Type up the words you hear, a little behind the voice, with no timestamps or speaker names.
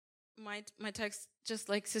my text, just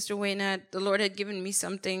like Sister Wayne had, the Lord had given me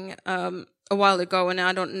something a while ago, and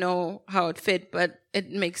I don't know how it fit, but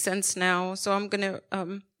it makes sense now. So I'm going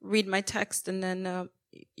to read my text, and then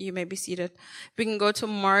you may be seated. We can go to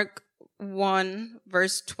Mark 1,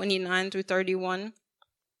 verse 29 through 31.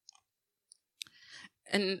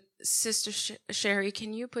 And Sister Sherry,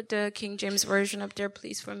 can you put the King James Version up there,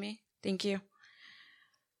 please, for me? Thank you.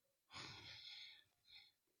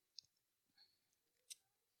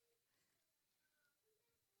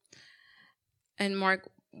 And Mark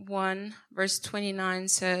 1, verse 29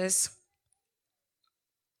 says,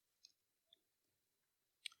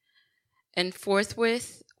 "And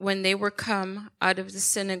forthwith, when they were come out of the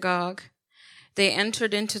synagogue, they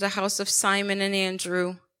entered into the house of Simon and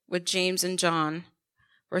Andrew with James and John."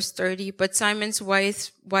 Verse 30, "But Simon's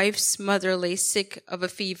wife's mother lay sick of a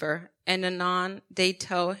fever, and anon they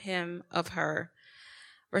tell him of her."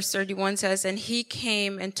 Verse 31 says, "And he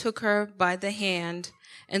came and took her by the hand,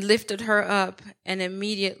 and lifted her up, and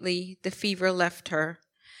immediately the fever left her,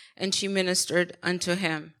 and she ministered unto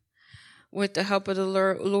him." With the help of the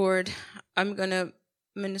Lord, I'm going to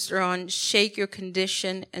minister on shake your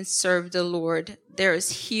condition and serve the Lord. There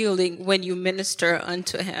is healing when you minister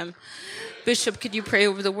unto him. Bishop, could you pray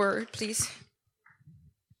over the word, please?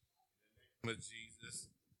 Jesus.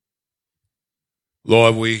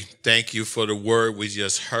 Lord, we thank you for the word we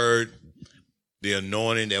just heard, the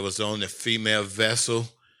anointing that was on the female vessel.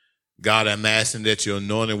 God, I'm asking that your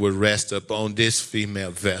anointing would rest upon this female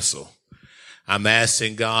vessel. I'm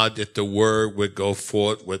asking, God, that the word would go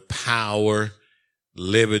forth with power,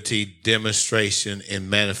 liberty, demonstration, and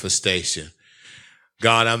manifestation.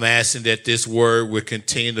 God, I'm asking that this word would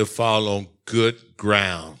continue to fall on good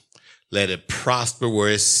ground. Let it prosper where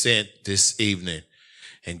it's sent this evening.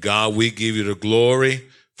 And God, we give you the glory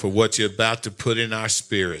for what you're about to put in our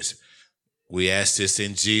spirits. We ask this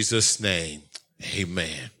in Jesus' name.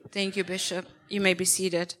 Amen. Thank you, Bishop. You may be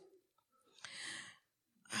seated.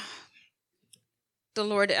 The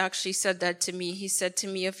Lord actually said that to me. He said to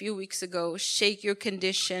me a few weeks ago, shake your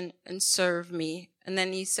condition and serve me. And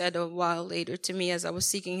then he said a while later to me as I was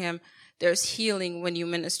seeking him, there's healing when you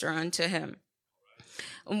minister unto him.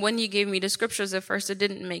 And when he gave me the scriptures at first, it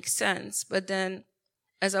didn't make sense. But then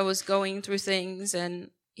as I was going through things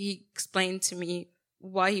and he explained to me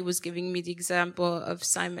why he was giving me the example of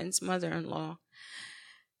Simon's mother-in-law.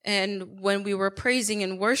 And when we were praising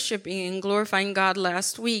and worshiping and glorifying God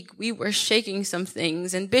last week, we were shaking some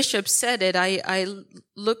things. And Bishop said it. I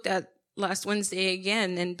looked at last Wednesday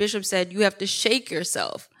again, and Bishop said, you have to shake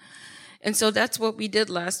yourself. And so that's what we did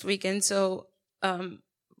last week. And so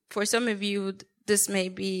for some of you, this may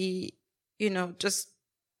be, just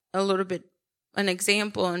a little bit an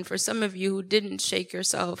example. And for some of you who didn't shake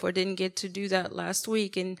yourself or didn't get to do that last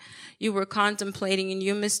week and you were contemplating and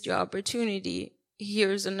you missed your opportunity,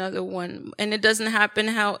 here's another one. And it doesn't have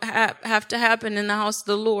to happen in the house of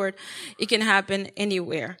the Lord. It can happen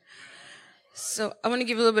anywhere. So I want to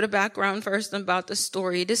give you a little bit of background first about the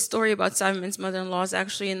story. This story about Simon's mother-in-law is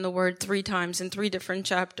actually in the Word 3 times in 3 different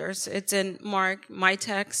chapters. It's in Mark, my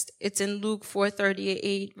text. It's in Luke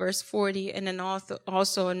 4:38, verse 40, and then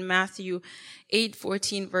also in Matthew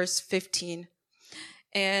 8:14, verse 15.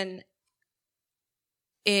 And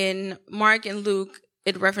in Mark and Luke,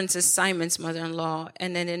 it references Simon's mother-in-law,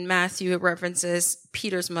 and then in Matthew, it references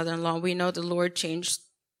Peter's mother-in-law. We know the Lord changed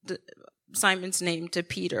Simon's name to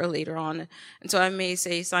Peter later on. And so I may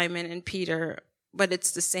say Simon and Peter, but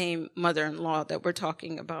it's the same mother-in-law that we're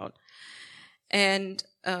talking about. And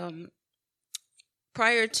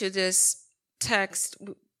prior to this text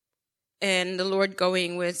and the Lord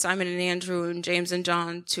going with Simon and Andrew and James and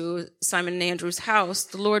John to Simon and Andrew's house,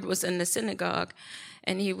 the Lord was in the synagogue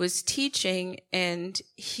and he was teaching, and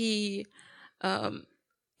he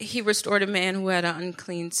restored a man who had an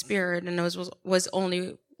unclean spirit, and there was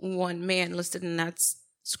only one man listed in that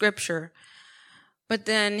scripture. But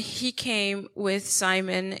then he came with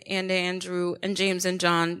Simon and Andrew and James and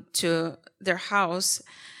John to their house.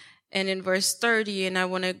 And in verse 30, and I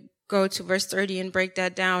want to go to verse 30 and break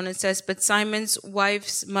that down, it says, "But Simon's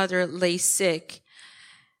wife's mother lay sick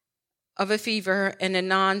of a fever, and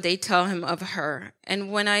anon they tell him of her."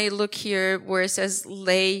 And when I look here where it says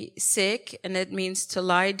lay sick, and it means to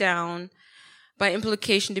lie down, by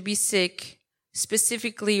implication to be sick,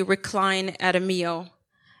 specifically recline at a meal,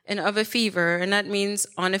 and of a fever, and that means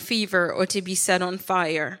on a fever or to be set on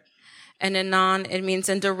fire. And anon, it means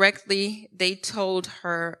indirectly they told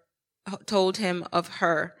him of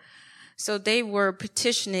her. So they were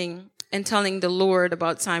petitioning and telling the Lord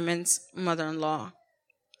about Simon's mother-in-law.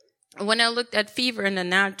 When I looked at fever in the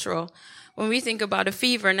natural, when we think about a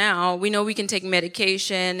fever now, we know we can take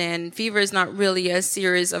medication, and fever is not really as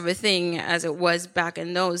serious of a thing as it was back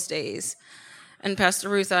in those days. And Pastor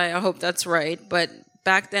Ruth, I hope that's right. But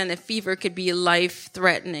back then, a fever could be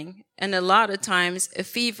life-threatening. And a lot of times, a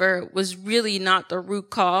fever was really not the root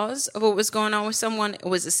cause of what was going on with someone. It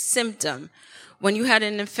was a symptom. When you had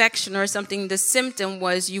an infection or something, the symptom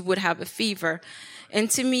was you would have a fever. And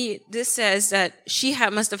to me, this says that she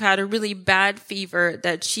must have had a really bad fever,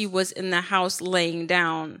 that she was in the house laying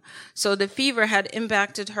down. So the fever had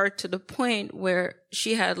impacted her to the point where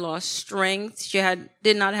she had lost strength. She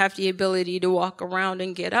did not have the ability to walk around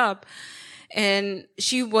and get up. And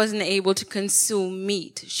she wasn't able to consume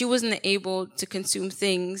meat. She wasn't able to consume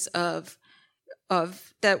things of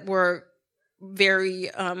that were very,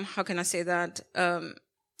 how can I say that?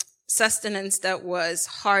 Sustenance that was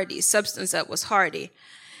hardy, substance that was hardy.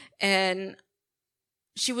 And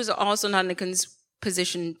she was also not in a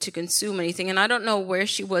position to consume anything. And I don't know where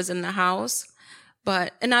she was in the house,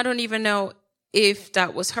 and I don't even know if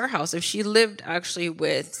that was her house, if she lived actually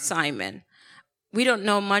with Simon. We don't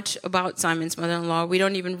know much about Simon's mother-in-law. We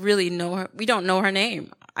don't even really know her. We don't know her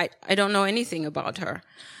name. I don't know anything about her.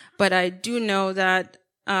 But I do know that,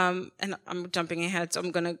 and I'm jumping ahead, so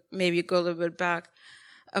I'm going to maybe go a little bit back,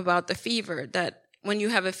 about the fever, that when you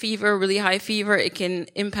have a fever, really high fever, it can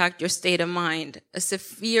impact your state of mind. A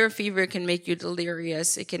severe fever can make you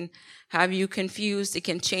delirious. It can have you confused. It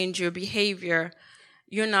can change your behavior.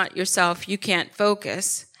 You're not yourself. You can't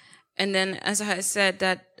focus. And then, as I said,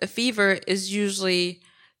 that a fever is usually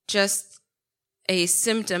just a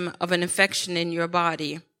symptom of an infection in your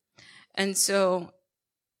body. And so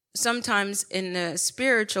sometimes in the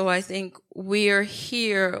spiritual, I think we're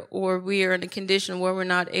here, or we're in a condition where we're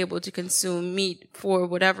not able to consume meat for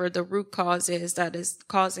whatever the root cause is that is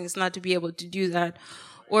causing us not to be able to do that.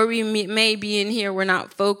 Or we may be in here, we're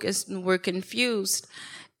not focused and we're confused,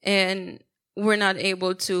 and we're not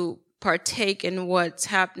able to partake in what's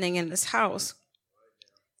happening in this house.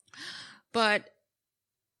 But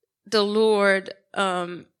the Lord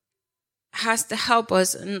has to help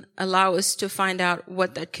us and allow us to find out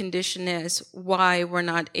what that condition is, why we're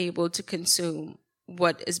not able to consume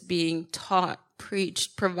what is being taught,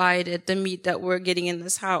 preached, provided, the meat that we're getting in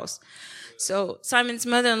this house. So Simon's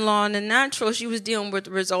mother-in-law, in the natural, she was dealing with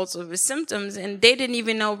the results of his symptoms, and they didn't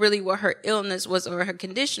even know really what her illness was or her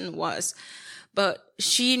condition was. But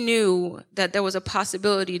she knew that there was a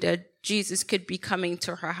possibility that Jesus could be coming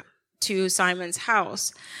to Simon's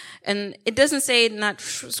house. And it doesn't say in that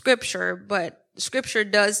scripture, but scripture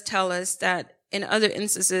does tell us that in other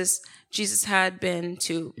instances, Jesus had been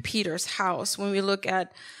to Peter's house. When we look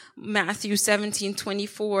at Matthew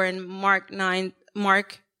 17:24 and Mark 9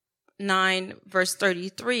 verse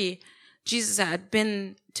 33, Jesus had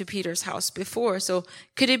been to Peter's house before. So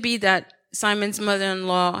could it be that Simon's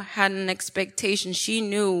mother-in-law had an expectation? She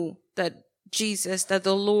knew that that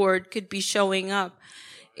the Lord could be showing up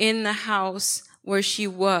in the house where she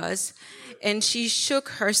was, and she shook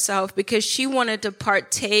herself because she wanted to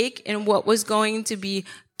partake in what was going to be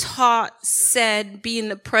taught, said, be in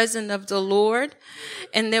the presence of the Lord.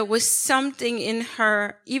 And there was something in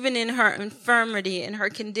her, even in her infirmity, in her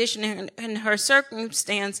condition, in her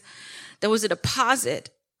circumstance, there was a deposit.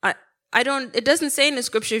 It doesn't say in the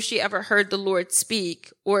scripture if she ever heard the Lord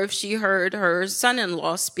speak, or if she heard her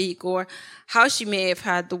son-in-law speak, or how she may have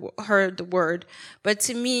heard the word. But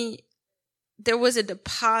to me, there was a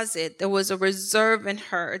deposit. There was a reserve in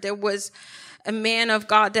her. There was a man of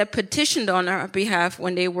God that petitioned on her behalf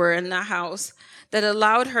when they were in the house, that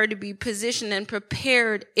allowed her to be positioned and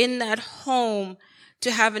prepared in that home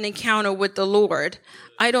to have an encounter with the Lord.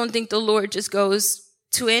 I don't think the Lord just goes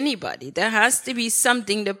to anybody. There has to be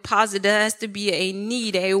something deposited. There has to be a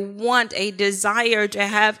need, a want, a desire to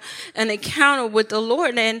have an encounter with the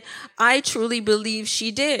Lord. And I truly believe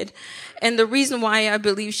she did. And the reason why I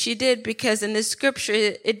believe she did, because in the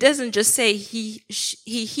scripture, it doesn't just say he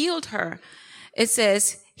healed her. It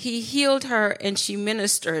says he healed her and she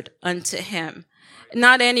ministered unto him.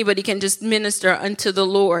 Not anybody can just minister unto the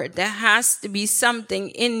Lord. There has to be something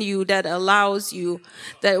in you that allows you,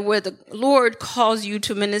 that where the Lord calls you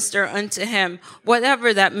to minister unto him,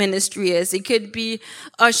 whatever that ministry is. It could be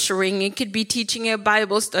ushering. It could be teaching a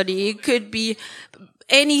Bible study. It could be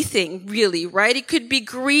anything really, right? It could be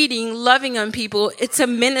greeting, loving on people. It's a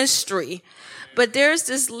ministry. But there's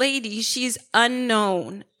this lady, she's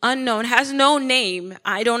unknown, has no name.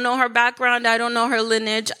 I don't know her background. I don't know her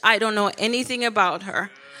lineage. I don't know anything about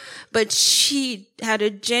her. But she had a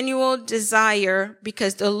genuine desire,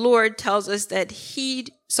 because the Lord tells us that he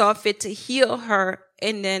saw fit to heal her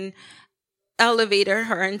and then elevated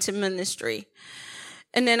her into ministry.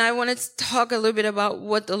 And then I wanted to talk a little bit about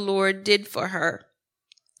what the Lord did for her.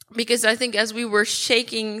 Because I think as we were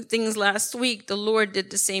shaking things last week, the Lord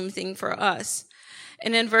did the same thing for us.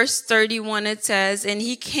 And in verse 31, it says, and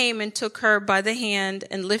he came and took her by the hand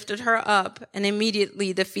and lifted her up, and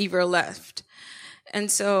immediately the fever left.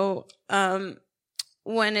 And so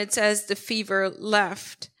when it says the fever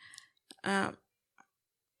left,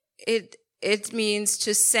 it means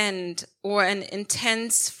to send, or an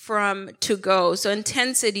intense from to go. So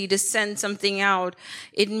intensity, to send something out.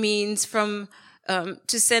 It means from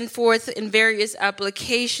to send forth in various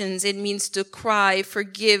applications. It means to cry,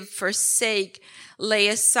 forgive, forsake, lay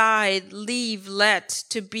aside, leave, let,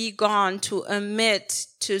 to be gone, to omit,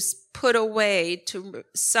 to put away, to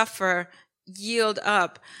suffer, yield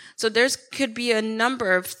up. So could be a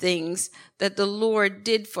number of things that the Lord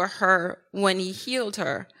did for her when he healed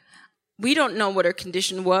her. We don't know what her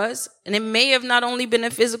condition was. And it may have not only been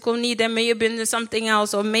a physical need, there may have been something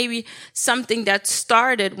else, or maybe something that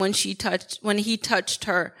started when he touched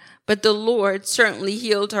her. But the Lord certainly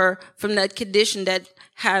healed her from that condition that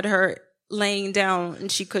had her laying down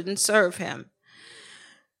and she couldn't serve him.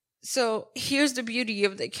 So here's the beauty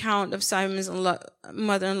of the account of Simon's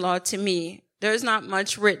mother-in-law to me. There's not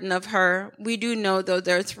much written of her. We do know, though,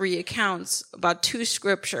 there are 3 accounts, about 2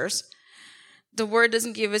 scriptures. The word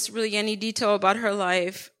doesn't give us really any detail about her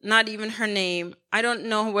life, not even her name. I don't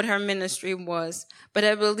know what her ministry was, but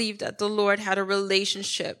I believe that the Lord had a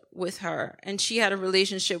relationship with her, and she had a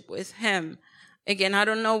relationship with him. Again, I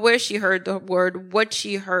don't know where she heard the word, what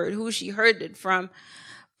she heard, who she heard it from,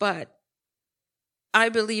 but I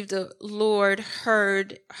believe the Lord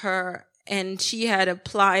heard her, and she had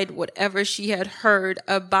applied whatever she had heard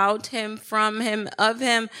about him, from him, of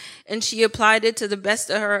him, and she applied it to the best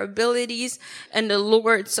of her abilities. And the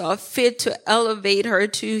Lord saw fit to elevate her,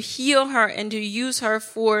 to heal her, and to use her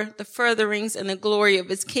for the furtherings and the glory of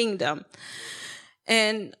his kingdom.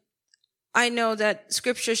 And I know that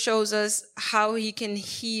scripture shows us how he can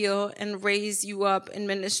heal and raise you up in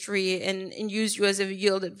ministry and use you as a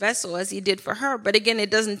yielded vessel, as he did for her. But again, it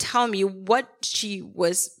doesn't tell me what she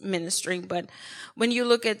was ministering. But when you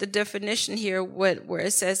look at the definition here, where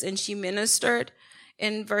it says, and she ministered,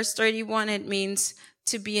 in verse 31, it means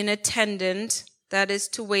to be an attendant, that is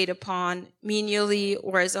to wait upon, menially,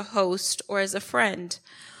 or as a host, or as a friend,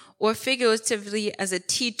 or figuratively as a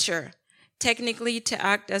teacher. Technically, to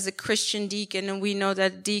act as a Christian deacon, and we know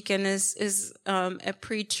that deacon is a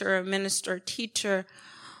preacher, a minister, teacher,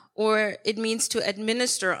 or it means to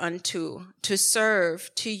administer unto, to serve,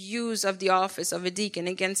 to use of the office of a deacon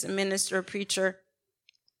against a minister, a preacher.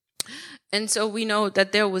 And so we know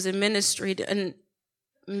that there was a ministry, and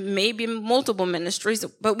maybe multiple ministries,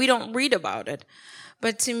 but we don't read about it.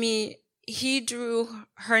 But to me, he drew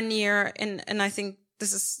her near, and I think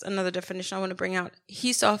this is another definition I want to bring out.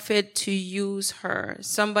 He saw fit to use her,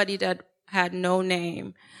 somebody that had no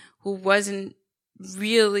name, who wasn't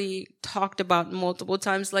really talked about multiple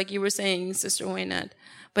times, like you were saying, Sister Waynette.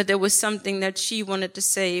 But there was something that she wanted to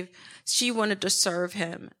save. She wanted to serve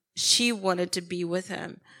him. She wanted to be with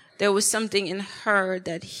him. There was something in her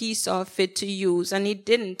that he saw fit to use, and he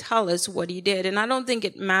didn't tell us what he did. And I don't think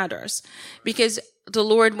it matters, because the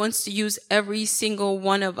Lord wants to use every single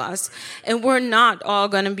one of us, and we're not all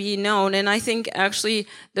going to be known. And I think actually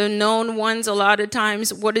the known ones, a lot of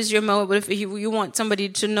times, what is your motive? If you want somebody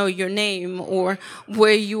to know your name or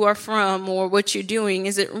where you are from or what you're doing,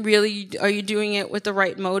 is it really, are you doing it with the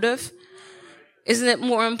right motive? Isn't it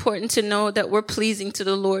more important to know that we're pleasing to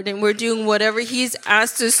the Lord and we're doing whatever he's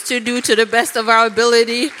asked us to do to the best of our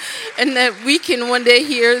ability, and that we can one day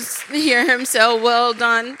hear him say, well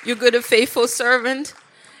done, you good and faithful servant?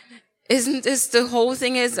 Isn't this the whole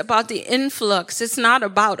thing is about the influx? It's not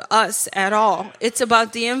about us at all. It's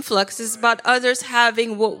about the influx. It's about others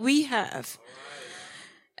having what we have.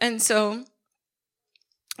 And so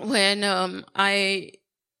when I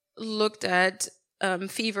looked at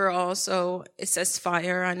fever also, it says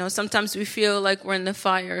fire. I know sometimes we feel like we're in the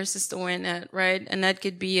fire, Sister Waynette, right? And that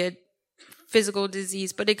could be a physical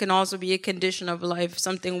disease, but it can also be a condition of life,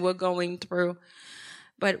 something we're going through.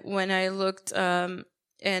 But when I looked,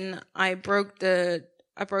 and I broke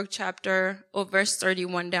chapter or verse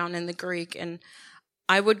 31 down in the Greek, and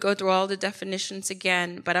I would go through all the definitions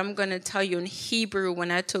again, but I'm going to tell you in Hebrew,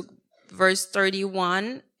 when I took verse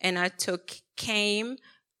 31 and I took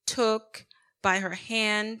by her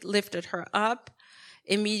hand, lifted her up.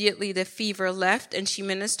 Immediately the fever left and she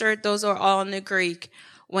ministered. Those are all in the Greek.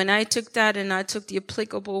 when I took that and I took the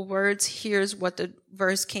applicable words, here's what the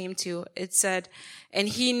verse came to. It said, and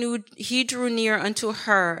he drew near unto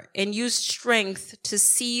her and used strength to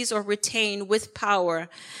seize or retain with power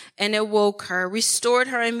and awoke her, restored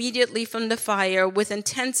her immediately from the fire, with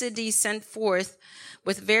intensity sent forth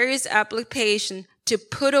with various application to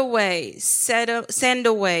put away, send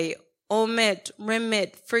away, omit,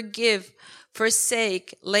 remit, forgive,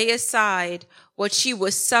 forsake, lay aside what she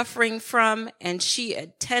was suffering from, and she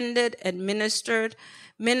attended and ministered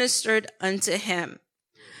unto him.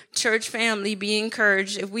 Church family, be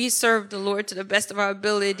encouraged. If we serve the Lord to the best of our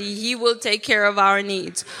ability, he will take care of our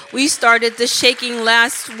needs. We started the shaking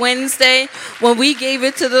last Wednesday when we gave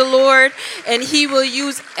it to the Lord, and he will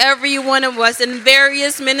use every one of us in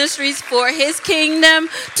various ministries for his kingdom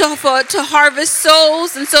to harvest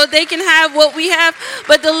souls, and so they can have what we have.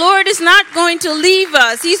 But the Lord is not going to leave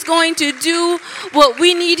us. He's going to do what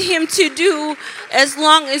we need him to do as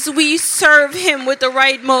long as we serve him with the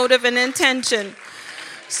right motive and intention.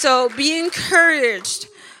 So be encouraged.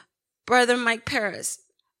 Brother Mike Perez,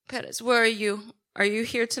 where are you? Are you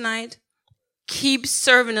here tonight? Keep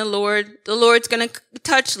serving the Lord. The Lord's going to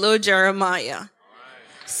touch little Jeremiah.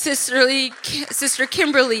 Sister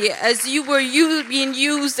Kimberly, as you being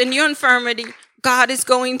used in your infirmity, God is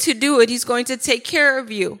going to do it. He's going to take care of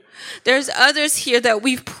you. There's others here that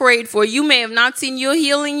we've prayed for. You may have not seen your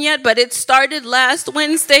healing yet, but it started last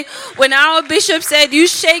Wednesday when our bishop said, you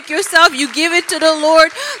shake yourself, you give it to the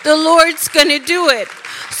Lord's going to do it.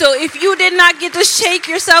 So if you did not get to shake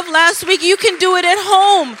yourself last week, you can do it at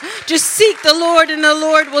home. Just seek the Lord and the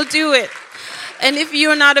Lord will do it. And if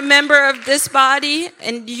you're not a member of this body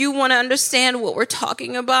and you want to understand what we're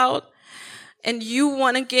talking about, and you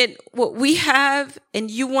want to get what we have,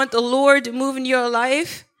 and you want the Lord to move in your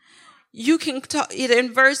life, you can talk either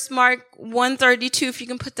in verse Mark 132. If you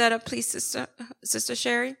can put that up, please, Sister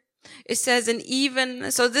Sherry. It says, and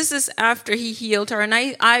even, so this is after he healed her. And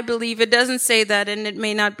I believe it doesn't say that, and it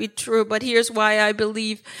may not be true, but here's why I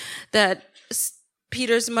believe that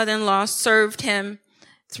Peter's mother-in-law served him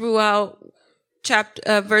throughout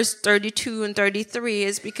verse 32 and 33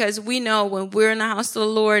 is because we know when we're in the house of the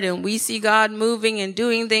Lord and we see God moving and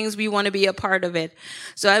doing things, we want to be a part of it.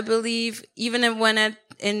 So I believe even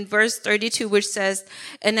in verse 32, which says,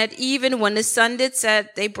 and that even when the sun did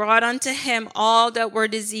set, they brought unto him all that were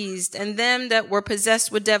diseased and them that were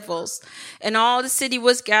possessed with devils. And all the city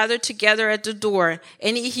was gathered together at the door.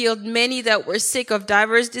 And he healed many that were sick of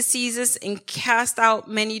divers diseases and cast out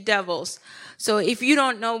many devils. So if you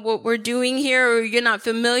don't know what we're doing here, or you're not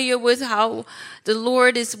familiar with how the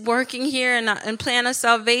Lord is working here and plan of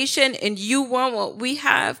salvation, and you want what we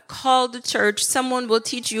have, call the church. Someone will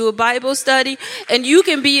teach you a Bible study, and you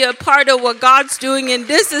can be a part of what God's doing in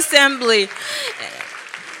this assembly.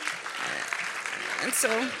 And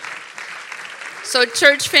so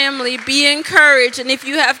church family, be encouraged. And if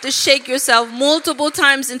you have to shake yourself multiple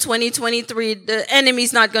times in 2023, the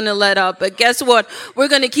enemy's not going to let up. But guess what? We're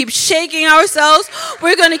going to keep shaking ourselves.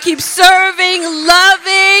 We're going to keep serving,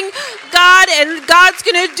 loving God, and God's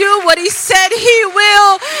going to do what he said he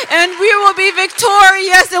will. And we will be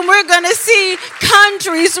victorious, and we're going to see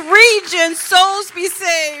countries, regions, souls be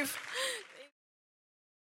saved.